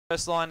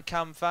First line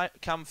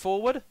come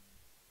forward.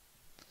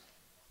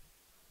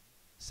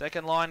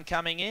 Second line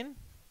coming in.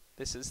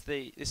 This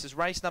is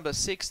race number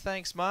 6.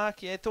 Thanks,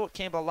 Mark. Yeah, thought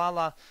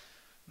Cambalala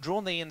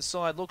drawn the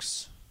inside.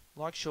 Looks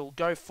like she'll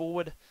go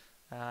forward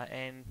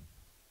and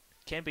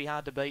can be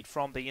hard to beat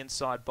from the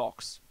inside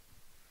box.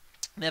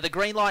 Now the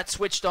green light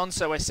switched on,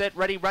 so we're set,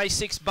 ready, race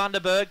 6,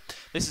 Bundaberg.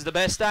 This is the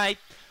best 8.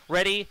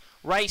 Ready,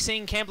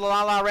 racing,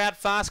 Cambalala out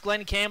fast.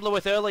 Glenn Campbell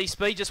with early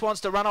speed, just wants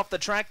to run off the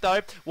track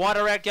though.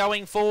 Wider out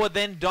going forward,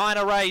 then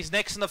Dinah Rays.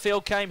 Next in the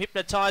field came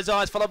Hypnotise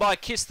Eyes, followed by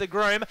Kiss the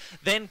Groom.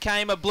 Then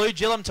came a Blue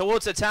Gillum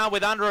towards the tail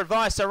with Under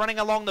Advice, so running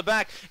along the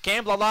back.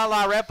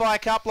 Cambalala out by a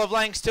couple of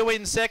lengths, 2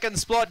 in second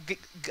spot.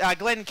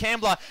 Glenn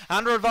Campbell,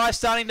 Under Advice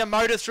starting to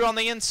motor through on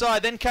the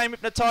inside. Then came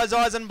Hypnotise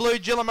Eyes and Blue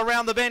Gillum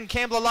around the bend.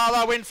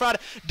 Cambalala in front,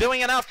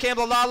 doing enough.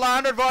 Cambalala,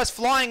 Under Advice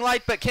flying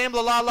late, but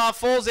Cambalala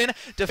falls in.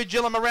 Blue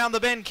Gillum around the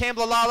bend.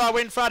 Cambalala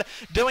in front,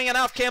 doing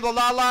enough.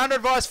 Cambalala, Under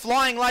Advice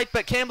flying late,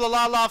 but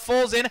Cambalala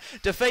falls in.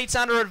 Defeats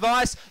Under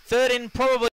Advice. Third in probably